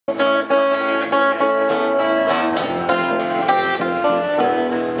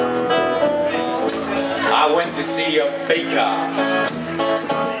baker.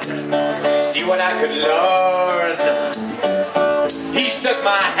 See what I could learn. He stuck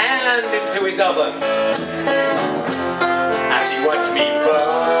my hand into his oven. As he watched me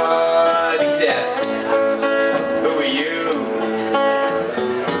burn, he said, "Who are you?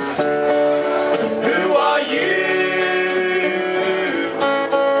 Who are you?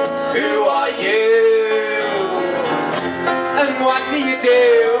 Who are you? And what do you do?"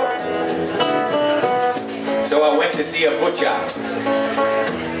 So I went to see a butcher,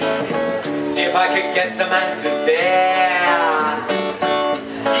 see if I could get some answers there.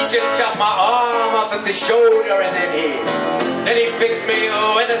 He just chopped my arm off at the shoulder and then he fixed me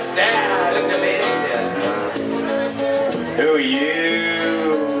with a stare. Looked at me and he said, "Who are you?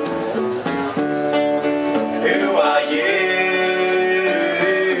 Who are you?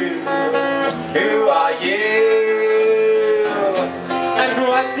 Who are you? And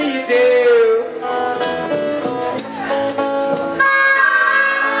what do you do?"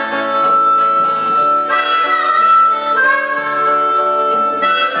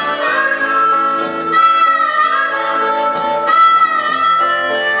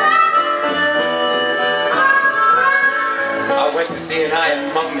 Went to see an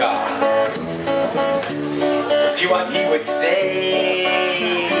ironmonger, see what he would say.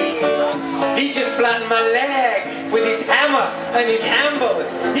 He just flattened my leg with his hammer and his anvil.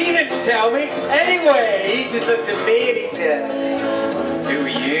 He didn't tell me anyway. He just looked at me and he said, "Who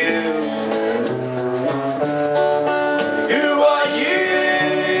are you? Who are you?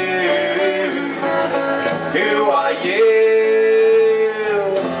 Who are you?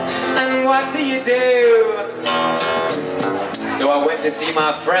 And what do you do?" So I went to see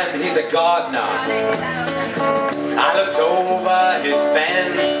my friend, he's a gardener. I looked over his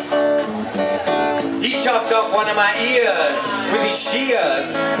fence. He chopped off one of my ears with his shears.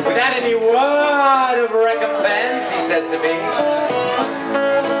 Without any word of recompense, he said to me,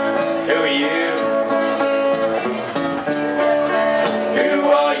 "Who are you? Who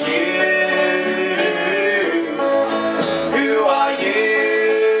are you? Who are you?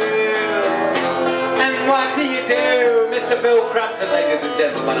 And what do you do?" Mr. Bill Crampton, ladies and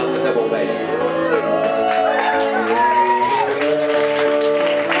gentlemen, on the double bass.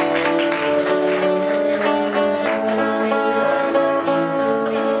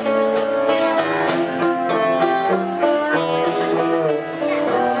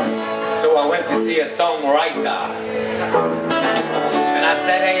 So I went to see a songwriter, and I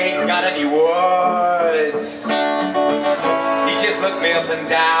said, "I ain't got any words." He just looked me up and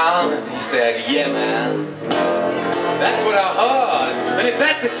down, and he said, "Yeah, man. That's what I heard, and if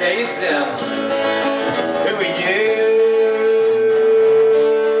that's the case, who are you?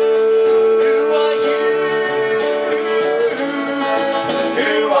 Who are you?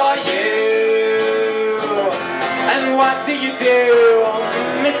 Who are you? And what do you do,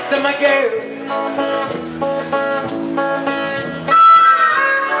 Mr. Magoo?"